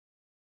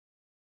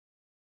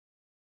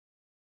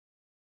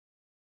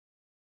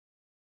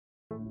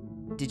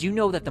Did you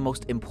know that the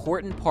most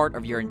important part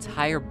of your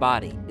entire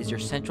body is your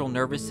central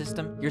nervous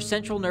system? Your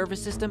central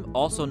nervous system,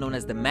 also known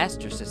as the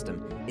master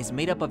system, is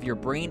made up of your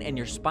brain and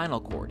your spinal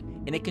cord,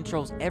 and it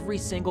controls every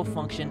single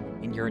function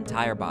in your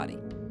entire body.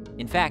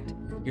 In fact,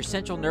 your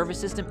central nervous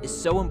system is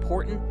so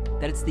important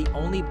that it's the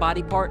only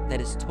body part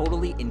that is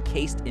totally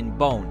encased in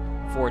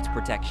bone for its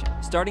protection.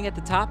 Starting at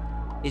the top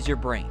is your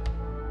brain.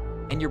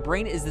 And your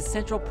brain is the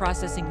central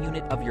processing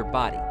unit of your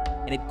body,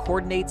 and it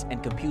coordinates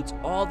and computes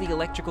all the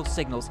electrical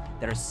signals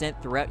that are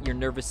sent throughout your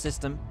nervous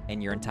system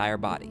and your entire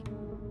body.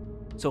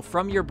 So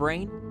from your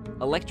brain,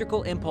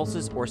 electrical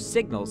impulses or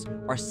signals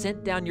are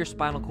sent down your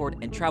spinal cord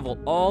and travel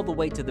all the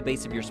way to the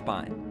base of your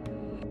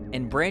spine.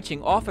 And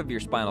branching off of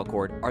your spinal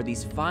cord are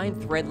these fine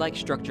thread-like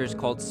structures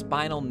called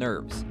spinal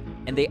nerves,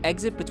 and they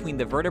exit between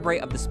the vertebrae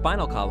of the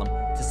spinal column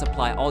to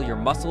supply all your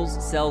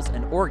muscles, cells,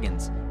 and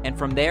organs, and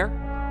from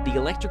there, the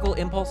electrical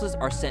impulses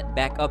are sent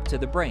back up to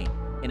the brain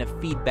in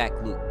a feedback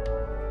loop.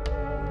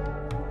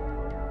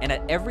 And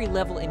at every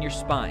level in your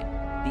spine,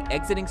 the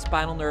exiting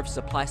spinal nerves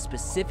supply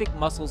specific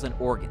muscles and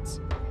organs.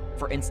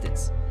 For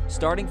instance,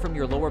 starting from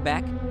your lower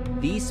back,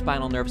 these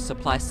spinal nerves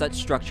supply such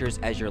structures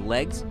as your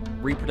legs,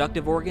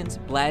 reproductive organs,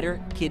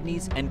 bladder,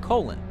 kidneys, and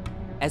colon.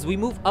 As we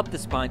move up the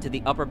spine to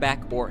the upper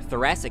back or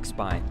thoracic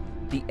spine,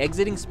 the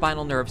exiting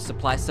spinal nerves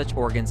supply such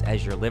organs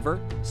as your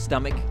liver,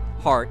 stomach,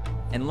 heart,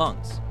 and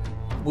lungs.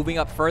 Moving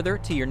up further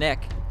to your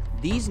neck,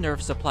 these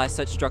nerves supply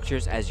such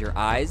structures as your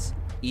eyes,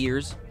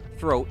 ears,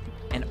 throat,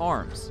 and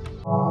arms.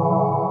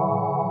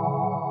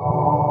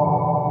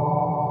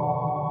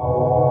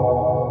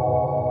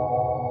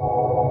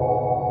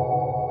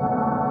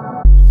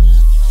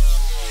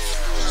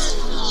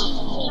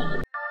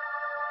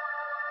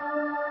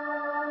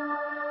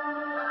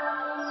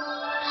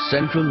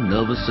 Central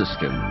Nervous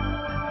System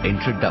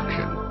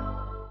Introduction.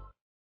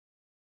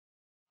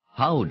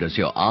 How does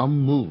your arm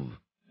move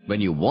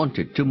when you want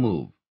it to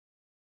move?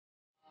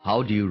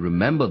 How do you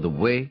remember the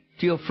way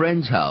to your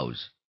friend's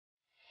house?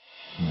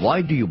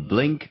 Why do you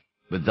blink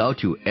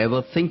without you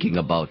ever thinking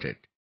about it?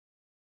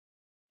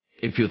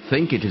 If you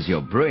think it is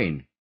your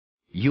brain,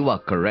 you are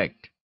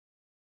correct.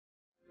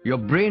 Your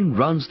brain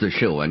runs the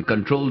show and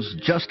controls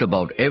just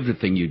about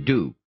everything you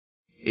do,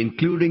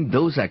 including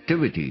those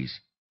activities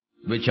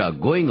which are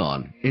going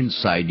on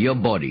inside your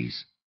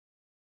bodies.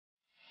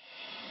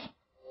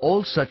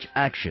 All such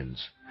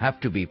actions have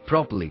to be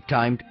properly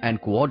timed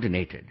and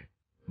coordinated,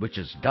 which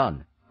is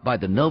done by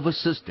the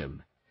nervous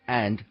system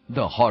and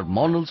the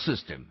hormonal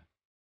system.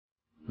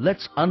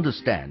 Let's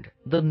understand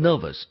the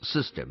nervous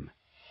system.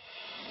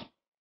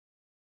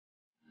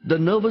 The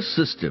nervous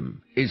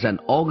system is an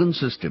organ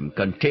system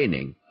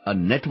containing a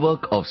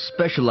network of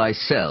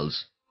specialized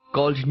cells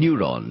called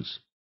neurons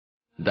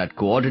that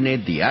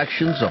coordinate the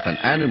actions of an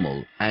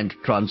animal and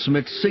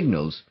transmit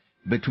signals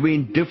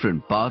between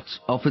different parts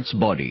of its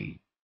body.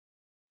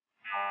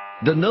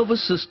 The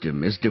nervous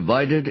system is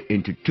divided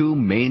into two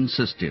main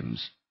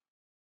systems: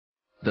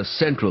 the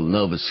central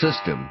nervous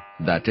system,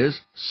 that is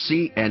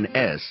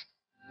CNS,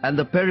 and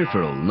the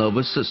peripheral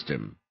nervous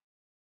system.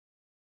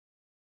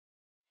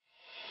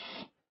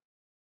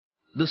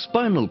 The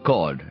spinal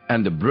cord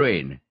and the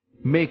brain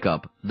make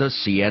up the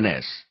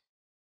CNS.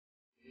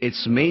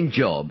 Its main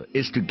job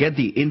is to get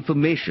the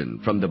information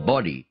from the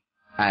body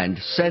and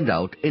send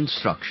out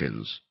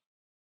instructions.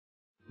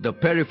 The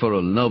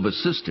peripheral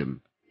nervous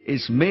system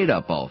is made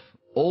up of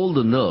all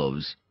the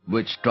nerves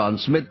which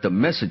transmit the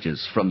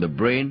messages from the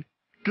brain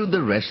to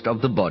the rest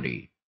of the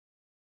body.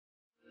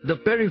 The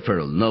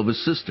peripheral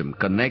nervous system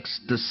connects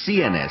the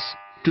CNS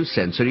to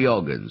sensory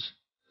organs,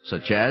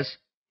 such as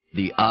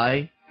the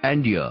eye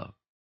and ear,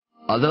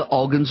 other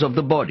organs of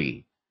the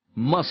body,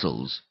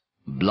 muscles,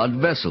 blood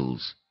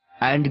vessels,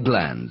 and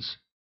glands.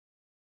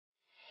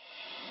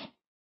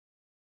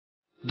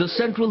 The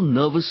central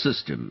nervous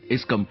system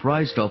is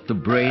comprised of the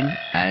brain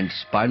and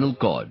spinal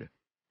cord,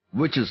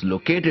 which is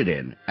located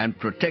in and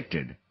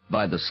protected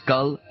by the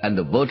skull and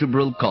the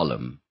vertebral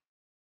column.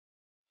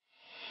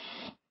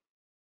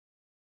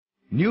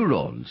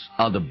 Neurons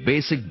are the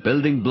basic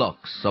building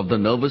blocks of the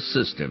nervous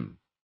system.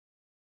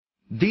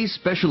 These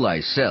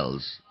specialized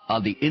cells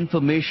are the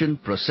information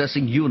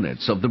processing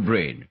units of the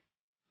brain,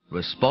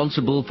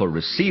 responsible for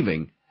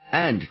receiving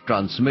and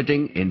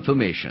transmitting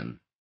information.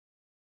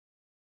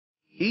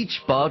 Each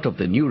part of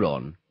the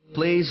neuron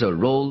plays a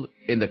role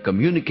in the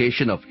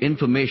communication of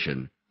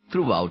information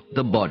throughout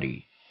the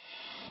body.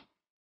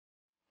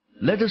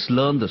 Let us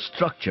learn the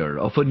structure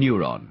of a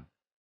neuron.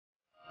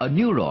 A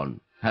neuron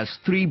has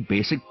three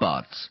basic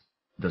parts: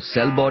 the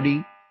cell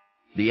body,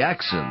 the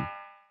axon,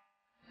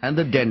 and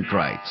the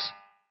dendrites.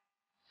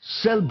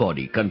 Cell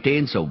body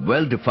contains a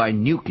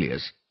well-defined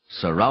nucleus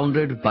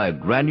surrounded by a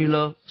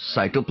granular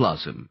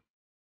cytoplasm.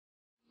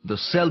 The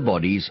cell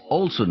body is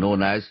also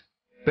known as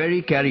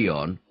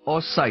perikaryon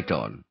or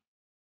cyton.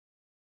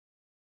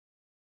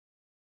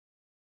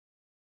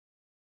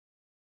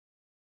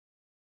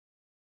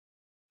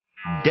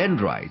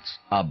 Dendrites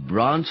are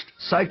branched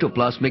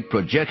cytoplasmic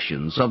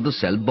projections of the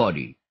cell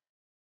body.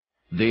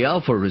 They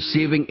are for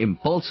receiving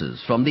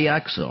impulses from the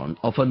axon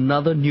of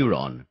another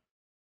neuron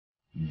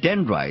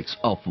Dendrites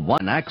of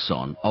one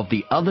axon of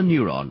the other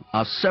neuron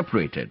are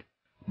separated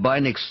by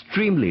an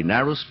extremely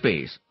narrow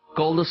space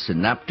called the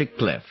synaptic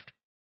cleft.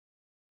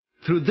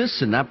 Through this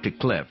synaptic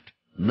cleft,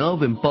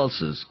 nerve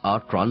impulses are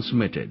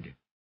transmitted.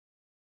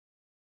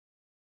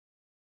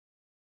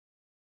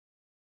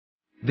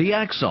 The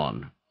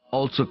axon,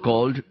 also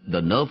called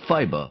the nerve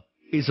fiber,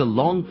 is a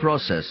long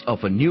process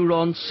of a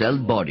neuron cell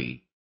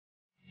body.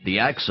 The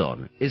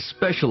axon is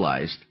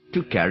specialized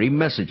to carry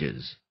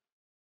messages.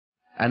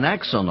 An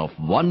axon of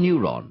one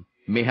neuron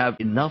may have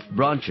enough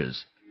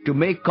branches to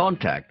make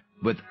contact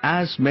with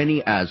as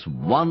many as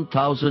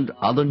 1,000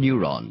 other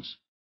neurons.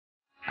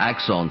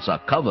 Axons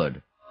are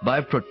covered by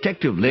a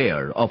protective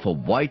layer of a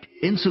white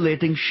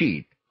insulating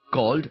sheet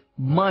called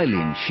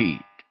myelin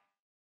sheet.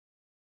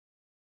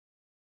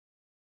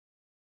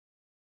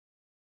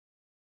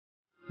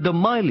 The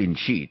myelin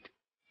sheet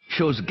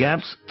shows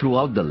gaps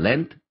throughout the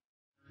length,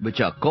 which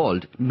are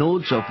called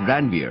nodes of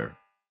Ranvier.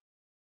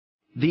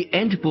 The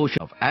end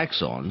portion of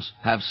axons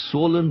have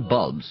swollen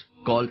bulbs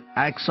called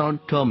axon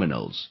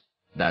terminals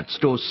that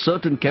store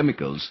certain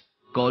chemicals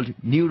called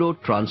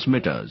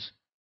neurotransmitters.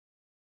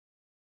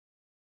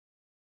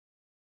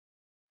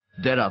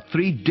 There are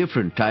three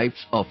different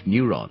types of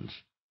neurons.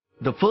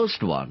 The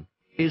first one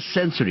is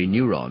sensory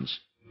neurons,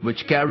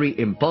 which carry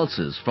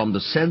impulses from the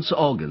sense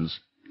organs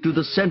to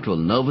the central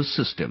nervous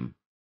system.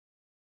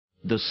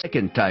 The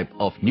second type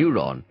of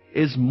neuron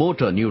is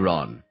motor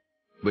neuron,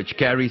 which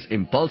carries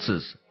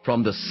impulses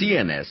from the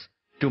CNS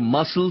to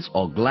muscles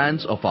or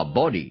glands of our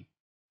body.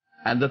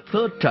 And the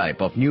third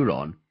type of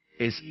neuron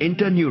is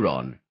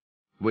interneuron,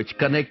 which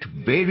connect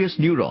various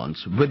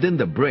neurons within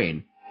the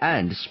brain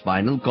and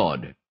spinal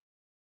cord.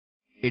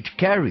 It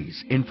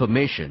carries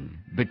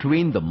information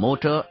between the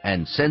motor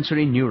and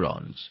sensory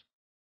neurons.